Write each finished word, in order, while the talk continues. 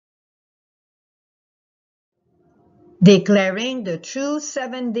Declaring the true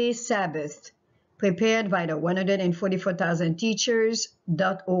 7-day Sabbath, prepared by the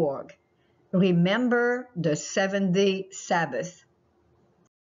 144,000teachers.org. Remember the 7-day Sabbath.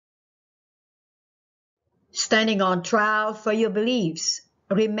 Standing on trial for your beliefs.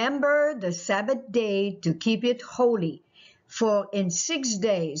 Remember the Sabbath day to keep it holy. For in 6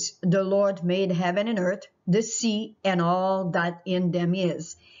 days the Lord made heaven and earth, the sea, and all that in them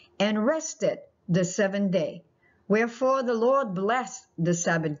is, and rested the 7th day. Wherefore the Lord blessed the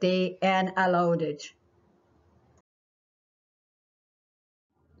Sabbath day and allowed it.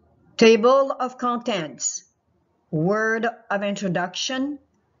 Table of contents. Word of introduction.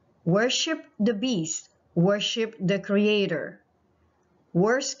 Worship the beast. Worship the Creator.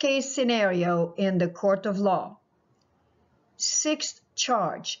 Worst case scenario in the court of law. Sixth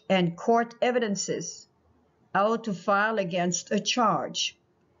charge and court evidences. How to file against a charge.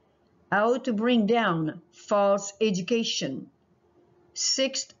 How to bring down false education.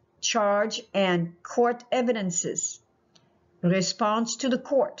 Sixth charge and court evidences. Response to the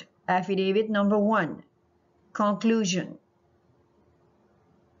court, affidavit number 1. Conclusion.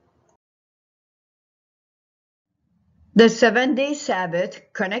 The 7-day Sabbath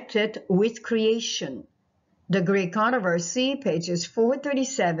connected with creation. The Great Controversy, pages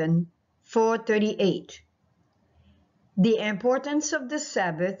 437, 438. The importance of the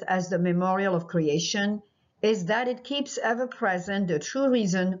Sabbath as the memorial of creation is that it keeps ever present the true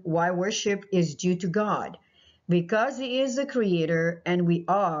reason why worship is due to God, because He is the Creator and we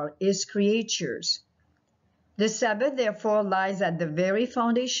are His creatures. The Sabbath therefore lies at the very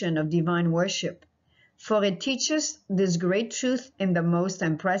foundation of divine worship, for it teaches this great truth in the most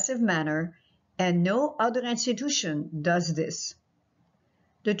impressive manner, and no other institution does this.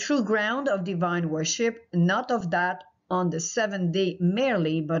 The true ground of divine worship, not of that on the 7th day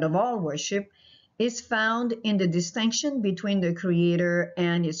merely, but of all worship, is found in the distinction between the Creator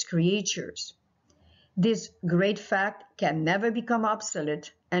and His creatures. This great fact can never become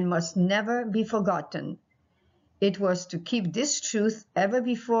obsolete and must never be forgotten. It was to keep this truth ever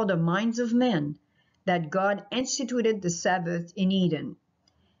before the minds of men that God instituted the Sabbath in Eden.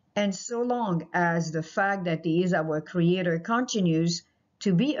 And so long as the fact that He is our Creator continues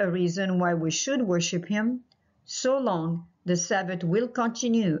to be a reason why we should worship Him, so long the Sabbath will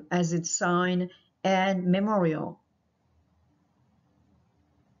continue as its sign and memorial.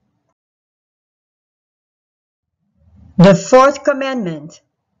 The fourth commandment,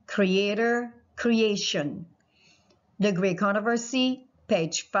 Creator, Creation. The Great Controversy,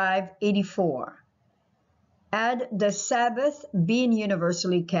 page 584. Had the Sabbath been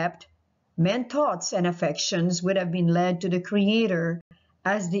universally kept, men's thoughts and affections would have been led to the Creator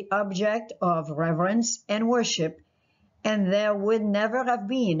as the object of reverence and worship, and there would never have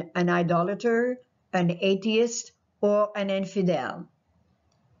been an idolater, an atheist, or an infidel.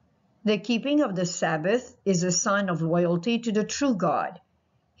 The keeping of the Sabbath is a sign of loyalty to the true God,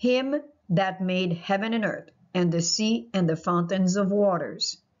 Him that made heaven and earth, and the sea and the fountains of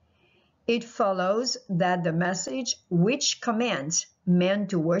waters. It follows that the message which commands men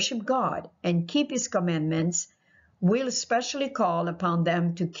to worship God and keep His commandments will especially call upon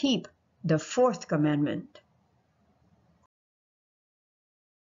them to keep the fourth commandment.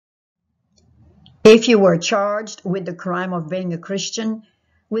 If you were charged with the crime of being a Christian,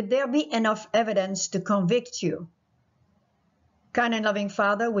 would there be enough evidence to convict you? Kind and loving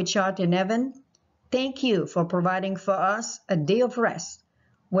Father, which art in heaven, thank You for providing for us a day of rest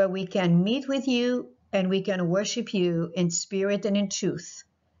where we can meet with You and we can worship You in spirit and in truth.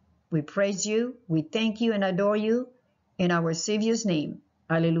 We praise You, we thank You and adore You in our Savior's name.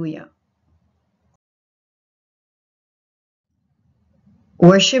 Hallelujah.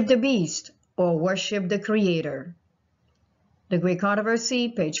 Worship the beast or worship the Creator. The Great Controversy,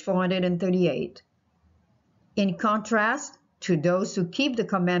 page 438. In contrast to those who keep the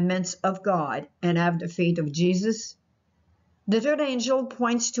commandments of God and have the faith of Jesus, the third angel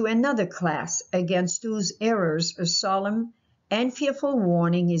points to another class against whose errors a solemn and fearful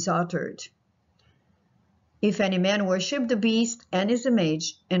warning is uttered. If any man worship the beast and his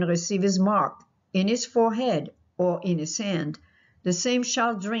image, and receive his mark in his forehead or in his hand, the same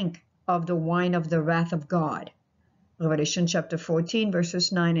shall drink of the wine of the wrath of God. Revelation chapter 14,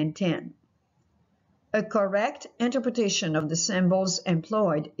 verses 9 and 10. A correct interpretation of the symbols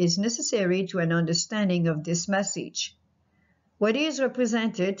employed is necessary to an understanding of this message. What is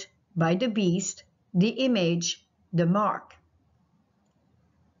represented by the beast, the image, the mark?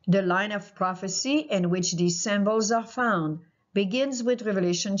 The line of prophecy in which these symbols are found begins with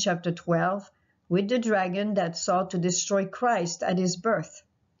Revelation chapter 12, with the dragon that sought to destroy Christ at His birth.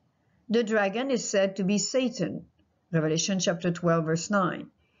 The dragon is said to be Satan, Revelation chapter 12, verse 9.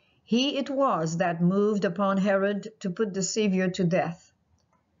 He it was that moved upon Herod to put the Savior to death.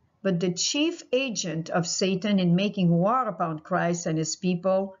 But the chief agent of Satan in making war upon Christ and his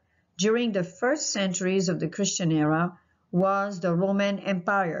people during the first centuries of the Christian era was the Roman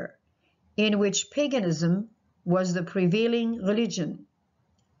Empire, in which paganism was the prevailing religion.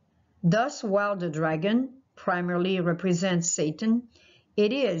 Thus, while the dragon primarily represents Satan,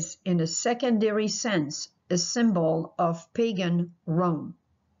 it is, in a secondary sense, a symbol of pagan Rome.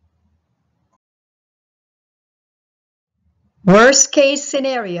 Worst case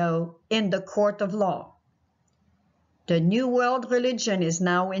scenario in the court of law. The New World religion is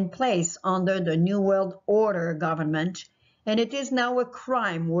now in place under the New World Order government, and it is now a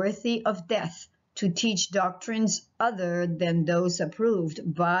crime worthy of death to teach doctrines other than those approved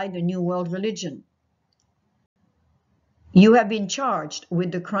by the New World religion. You have been charged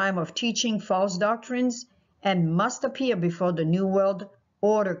with the crime of teaching false doctrines and must appear before the New World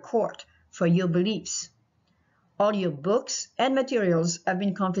Order court for your beliefs. All your books and materials have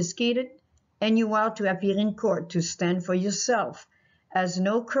been confiscated, and you are to appear in court to stand for yourself, as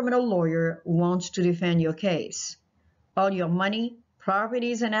no criminal lawyer wants to defend your case. All your money,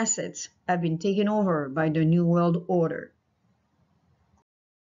 properties, and assets have been taken over by the New World Order.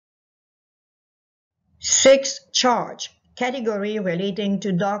 Sixth charge, category relating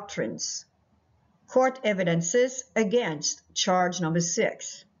to doctrines. Court evidences against charge number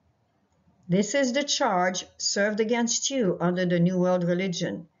 6. This is the charge served against you under the New World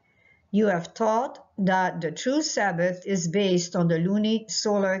religion. You have taught that the true Sabbath is based on the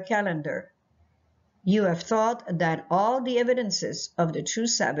luni-solar calendar. You have taught that all the evidences of the true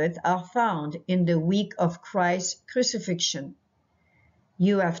Sabbath are found in the week of Christ's crucifixion.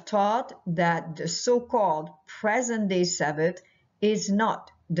 You have taught that the so-called present-day Sabbath is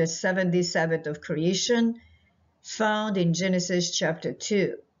not the 7-day Sabbath of creation found in Genesis chapter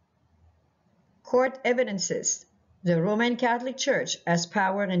 2. Court evidences the Roman Catholic Church has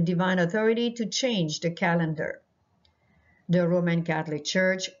power and divine authority to change the calendar. The Roman Catholic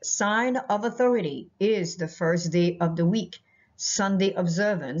Church sign of authority is the first day of the week, Sunday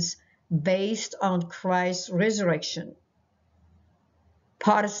observance, based on Christ's resurrection.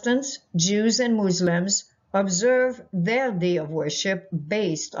 Protestants, Jews, and Muslims observe their day of worship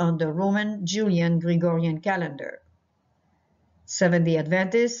based on the Roman Julian Gregorian calendar. Seventh-day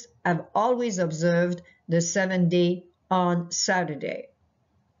Adventists have always observed the 7th day on Saturday.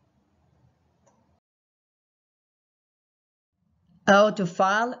 How to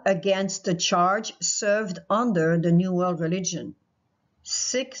file against the charge served under the New World religion.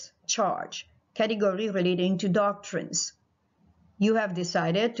 Sixth charge, category relating to doctrines. You have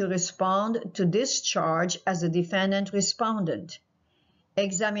decided to respond to this charge as a defendant respondent.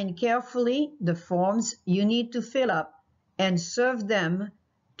 Examine carefully the forms you need to fill up and serve them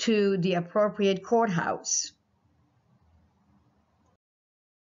to the appropriate courthouse.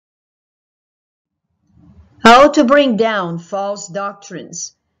 How to bring down false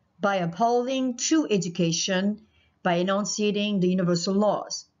doctrines: by upholding true education, by enunciating the universal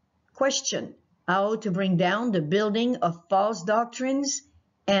laws. Question: how to bring down the building of false doctrines?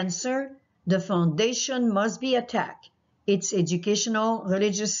 Answer: the foundation must be attacked, its educational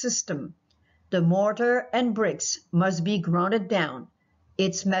religious system. The mortar and bricks must be grounded down,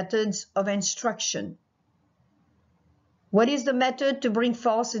 its methods of instruction. What is the method to bring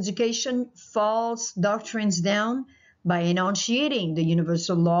false education, false doctrines down? By enunciating the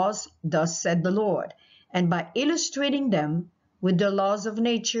universal laws, thus said the Lord, and by illustrating them with the laws of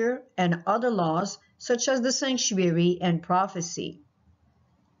nature and other laws such as the sanctuary and prophecy.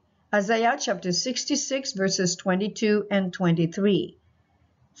 Isaiah chapter 66 verses 22 and 23.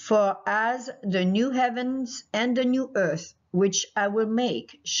 For as the new heavens and the new earth, which I will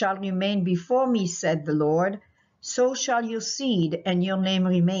make, shall remain before me, said the Lord, so shall your seed and your name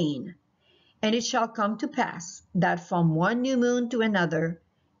remain. And it shall come to pass that from one new moon to another,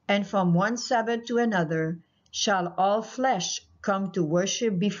 and from one Sabbath to another, shall all flesh come to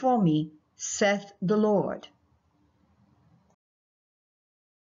worship before me, saith the Lord.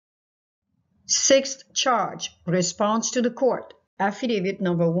 Sixth charge, response to the court. Affidavit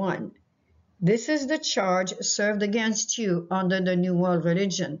number 1. This is the charge served against you under the New World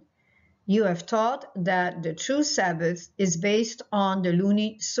religion. You have taught that the true Sabbath is based on the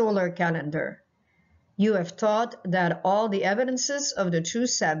luni-solar calendar. You have taught that all the evidences of the true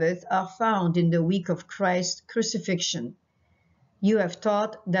Sabbath are found in the week of Christ's crucifixion. You have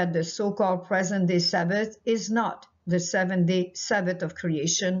taught that the so-called present-day Sabbath is not the 7th-day Sabbath of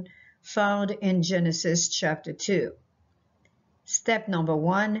creation found in Genesis chapter 2. Step number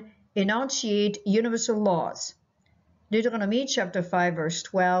 1, enunciate universal laws. Deuteronomy chapter 5 verse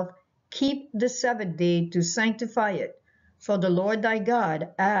 12, keep the Sabbath day to sanctify it, for the Lord thy God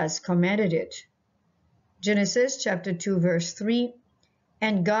has commanded it. Genesis chapter 2 verse 3,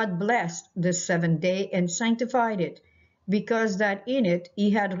 and God blessed the seventh day and sanctified it, because that in it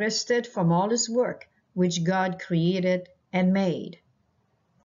he had rested from all his work which God created and made.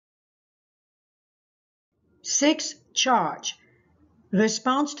 6. Charge.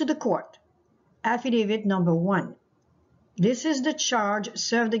 Response to the court. Affidavit number 1. This is the charge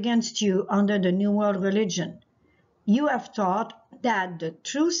served against you under the New World religion. You have taught that the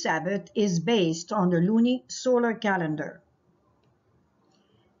true Sabbath is based on the luni-solar calendar.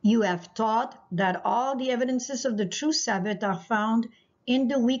 You have taught that all the evidences of the true Sabbath are found in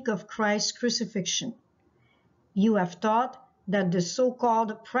the week of Christ's crucifixion. You have taught that the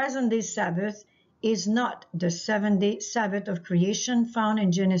so-called present-day Sabbath is not the seventh-day Sabbath of creation found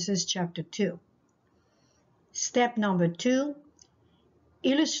in Genesis chapter 2. Step number 2.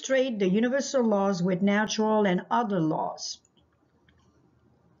 Illustrate the universal laws with natural and other laws.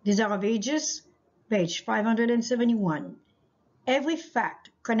 These are of Ages, page 571. Every fact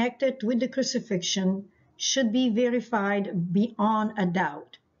connected with the crucifixion should be verified beyond a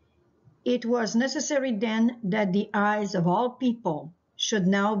doubt. It was necessary then that the eyes of all people should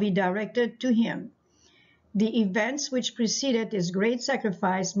now be directed to him. The events which preceded his great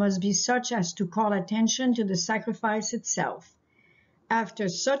sacrifice must be such as to call attention to the sacrifice itself. After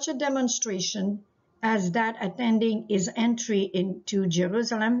such a demonstration as that attending his entry into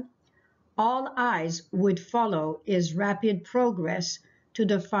Jerusalem, all eyes would follow his rapid progress to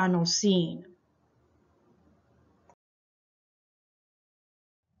the final scene.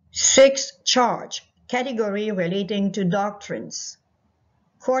 6. Charge. Category relating to doctrines.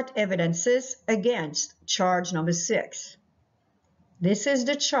 Court evidences against charge number 6. This is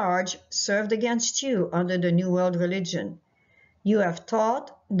the charge served against you under the New World religion. You have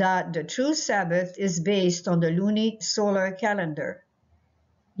taught that the true Sabbath is based on the luni-solar calendar.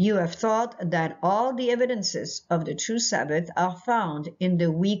 You have taught that all the evidences of the true Sabbath are found in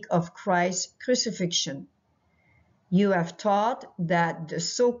the week of Christ's crucifixion. You have taught that the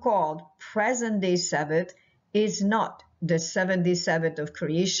so-called present-day Sabbath is not the seventh-day Sabbath of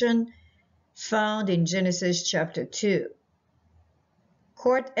creation found in Genesis chapter 2.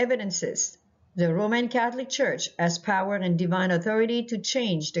 Court evidences. The Roman Catholic Church has power and divine authority to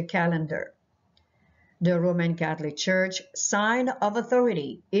change the calendar. The Roman Catholic Church sign of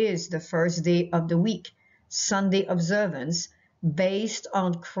authority is the first day of the week, Sunday observance, based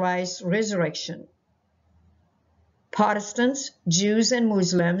on Christ's resurrection. Protestants, Jews, and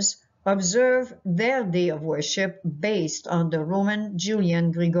Muslims observe their day of worship based on the Roman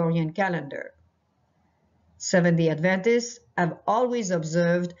Julian Gregorian calendar. Seventh-day Adventists have always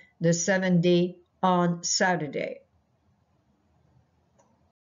observed the seventh day on Saturday.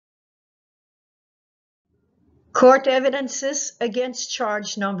 Court evidences against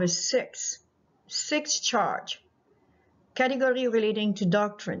charge number 6. 6. Charge. Category relating to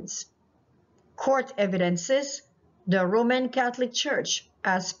doctrines. Court evidences. The Roman Catholic Church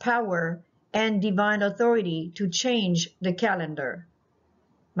has power and divine authority to change the calendar.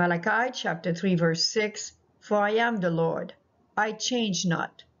 Malachi chapter 3 verse 6, for I am the Lord, I change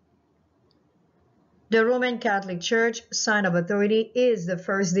not. The Roman Catholic Church sign of authority is the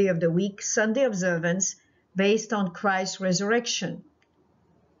first day of the week, Sunday observance, based on Christ's resurrection.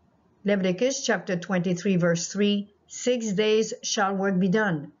 Leviticus chapter 23 verse 3, 6 days shall work be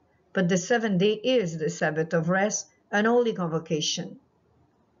done, but the seventh day is the Sabbath of rest, an holy convocation.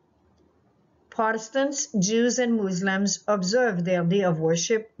 Protestants, Jews, and Muslims observe their day of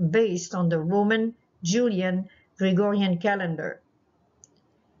worship based on the Roman Julian Gregorian calendar.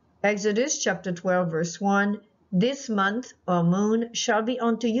 Exodus chapter 12 verse 1, this month or moon shall be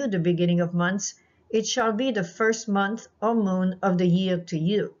unto you the beginning of months, it shall be the first month or moon of the year to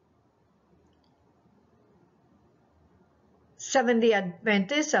you. Seventh-day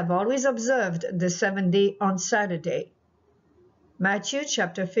Adventists have always observed the seventh day on Saturday. Matthew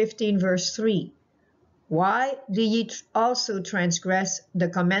chapter 15 verse 3, why do ye also transgress the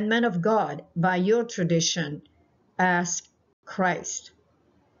commandment of God by your tradition? Asked Christ.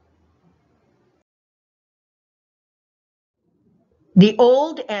 The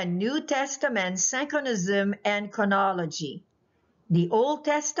Old and New Testament synchronism and chronology. The Old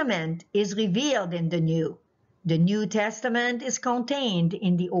Testament is revealed in the New. The New Testament is contained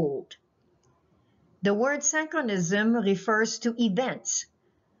in the Old. The word synchronism refers to events.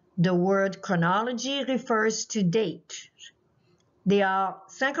 The word chronology refers to date. There are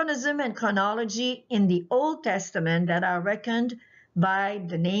synchronism and chronology in the Old Testament that are reckoned by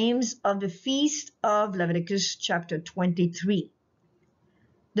the names of the feast of Leviticus chapter 23.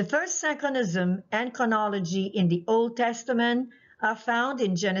 The first synchronism and chronology in the Old Testament are found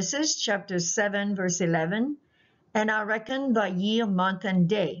in Genesis chapter 7 verse 11 and are reckoned by year, month, and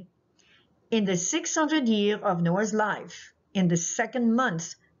day. In the 600th year of Noah's life, in the second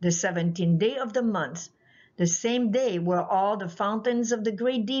month, the 17th day of the month, the same day were all the fountains of the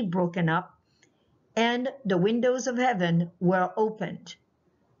great deep broken up, and the windows of heaven were opened.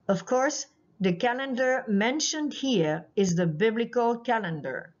 Of course, the calendar mentioned here is the biblical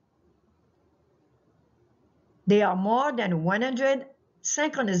calendar. There are more than 100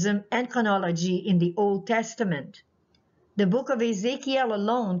 synchronism and chronology in the Old Testament. The book of Ezekiel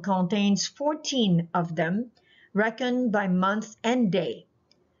alone contains 14 of them, reckoned by month and day.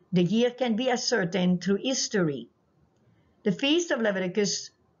 The year can be ascertained through history. The feast of Leviticus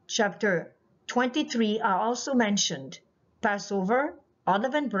chapter 23 are also mentioned: Passover,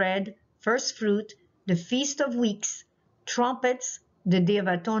 unleavened bread, first fruit, the Feast of Weeks, trumpets, the Day of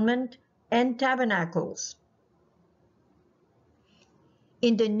Atonement, and tabernacles.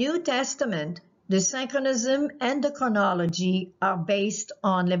 In the New Testament, the synchronism and the chronology are based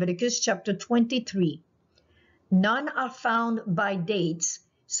on Leviticus chapter 23. None are found by dates,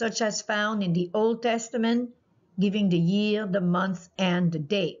 such as found in the Old Testament, giving the year, the month, and the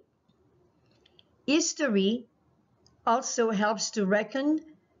day. History also helps to reckon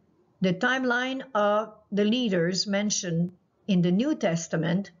the timeline of the leaders mentioned in the New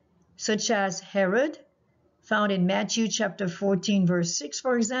Testament, such as Herod, found in Matthew chapter 14 verse 6,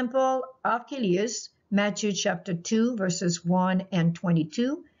 for example, Archelaus, Matthew chapter 2 verses 1 and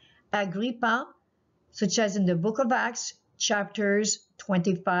 22, Agrippa, such as in the book of Acts chapters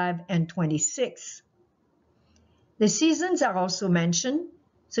 25 and 26. The seasons are also mentioned,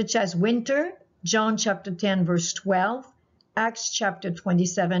 such as winter, John chapter 10 verse 12, Acts chapter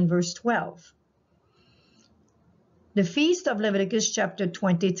 27 verse 12. The feast of Leviticus chapter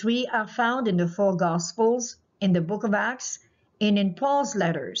 23 are found in the four Gospels, in the book of Acts, and in Paul's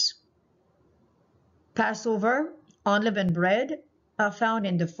letters. Passover, unleavened bread, are found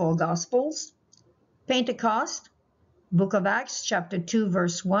in the four Gospels. Pentecost, book of Acts chapter 2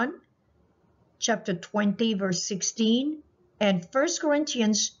 verse 1, chapter 20 verse 16, and 1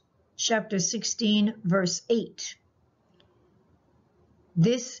 Corinthians chapter 16 verse 8.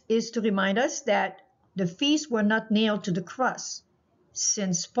 This is to remind us that the feasts were not nailed to the cross,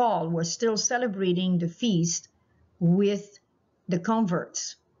 since Paul was still celebrating the feast with the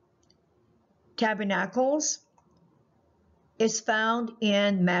converts. Tabernacles is found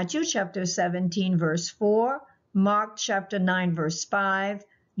in Matthew chapter 17 verse 4, Mark chapter 9 verse 5,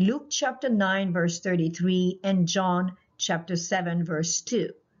 Luke chapter 9 verse 33, and John chapter 7 verse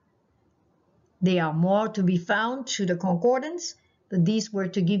 2. There are more to be found through the concordance, but these were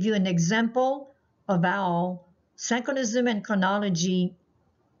to give you an example of how synchronism and chronology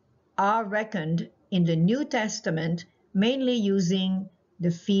are reckoned in the New Testament, mainly using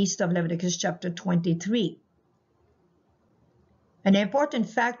the feast of Leviticus chapter 23. An important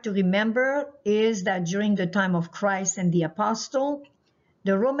fact to remember is that during the time of Christ and the apostle,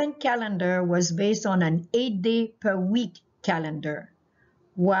 the Roman calendar was based on an 8-day per week calendar,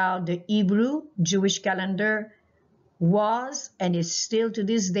 while the Hebrew Jewish calendar was and is still to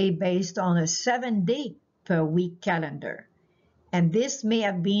this day based on a 7-day per week calendar. And this may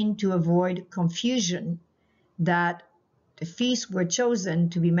have been to avoid confusion that the feasts were chosen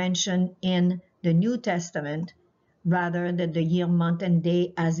to be mentioned in the New Testament rather than the year, month, and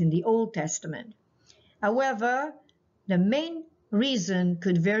day as in the Old Testament. However, the main reason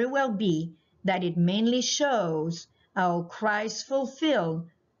could very well be that it mainly shows how Christ fulfilled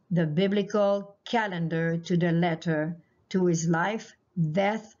the biblical calendar to the letter to his life,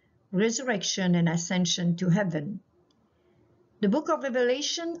 death, resurrection, and ascension to heaven. The book of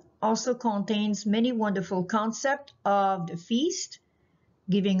Revelation also contains many wonderful concepts of the feast,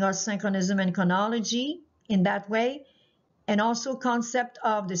 giving us synchronism and chronology in that way, and also concept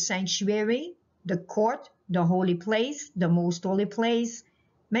of the sanctuary, the court, the holy place, the most holy place,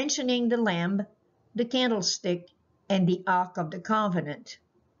 mentioning the lamb, the candlestick, and the Ark of the Covenant.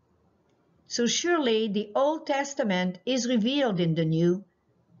 So surely the Old Testament is revealed in the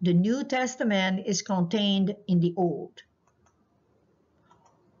New Testament is contained in the Old.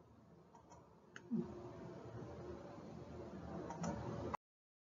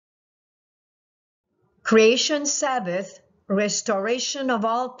 Creation Sabbath, Restoration of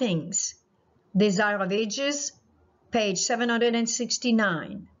All Things, Desire of Ages, page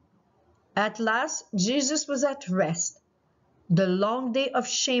 769. At last, Jesus was at rest. The long day of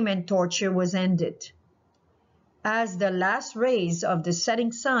shame and torture was ended. As the last rays of the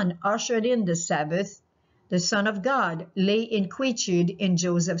setting sun ushered in the Sabbath, the Son of God lay in quietude in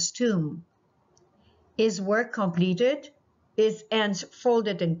Joseph's tomb. His work completed, his hands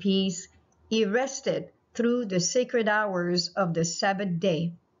folded in peace, he rested through the sacred hours of the Sabbath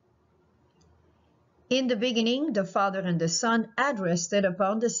day. In the beginning, the Father and the Son had rested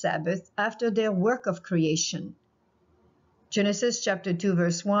upon the Sabbath after their work of creation. Genesis chapter 2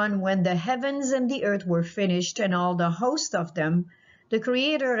 verse 1, when the heavens and the earth were finished and all the host of them, the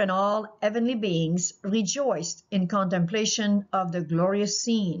Creator and all heavenly beings rejoiced in contemplation of the glorious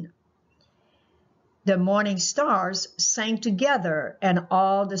scene. The morning stars sang together and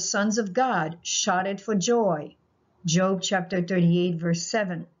all the sons of God shouted for joy. Job chapter 38 verse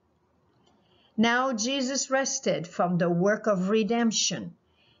 7. Now Jesus rested from the work of redemption,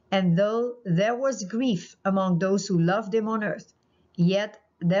 and though there was grief among those who loved him on earth, yet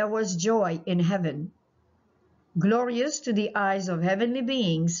there was joy in heaven. Glorious to the eyes of heavenly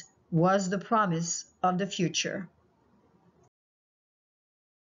beings was the promise of the future.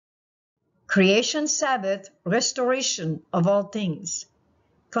 Creation, Sabbath, restoration of all things.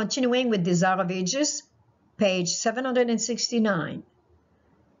 Continuing with Desire of Ages, page 769.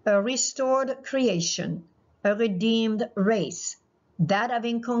 A restored creation, a redeemed race, that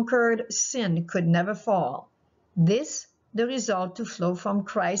having conquered sin could never fall. This the result to flow from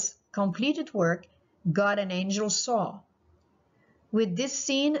Christ's completed work God and angels saw. With this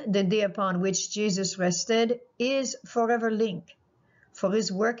scene, the day upon which Jesus rested is forever linked, for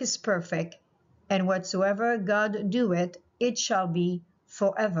his work is perfect, and whatsoever God doeth, it shall be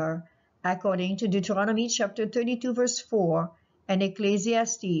forever, according to Deuteronomy chapter 32 verse 4 and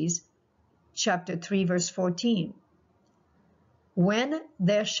Ecclesiastes chapter 3 verse 14. When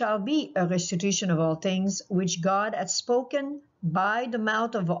there shall be a restitution of all things, which God hath spoken by the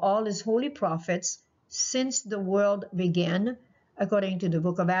mouth of all his holy prophets since the world began, according to the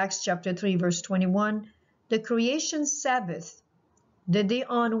book of Acts chapter 3 verse 21, the creation Sabbath, the day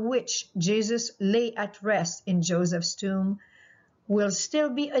on which Jesus lay at rest in Joseph's tomb, will still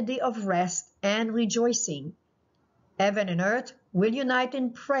be a day of rest and rejoicing. Heaven and earth will unite in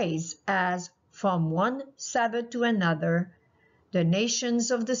praise as, from one Sabbath to another, the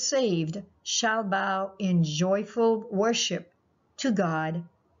nations of the saved shall bow in joyful worship to God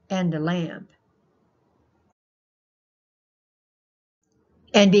and the Lamb.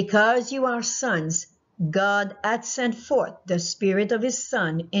 And because you are sons, God hath sent forth the Spirit of his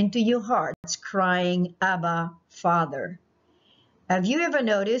Son into your hearts, crying, Abba, Father. Have you ever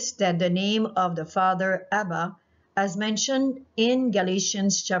noticed that the name of the Father, Abba, as mentioned in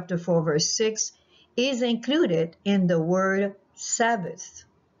Galatians chapter 4 verse 6, is included in the word Sabbath?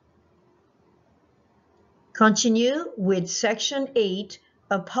 Continue with section 8,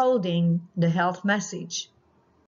 upholding the health message.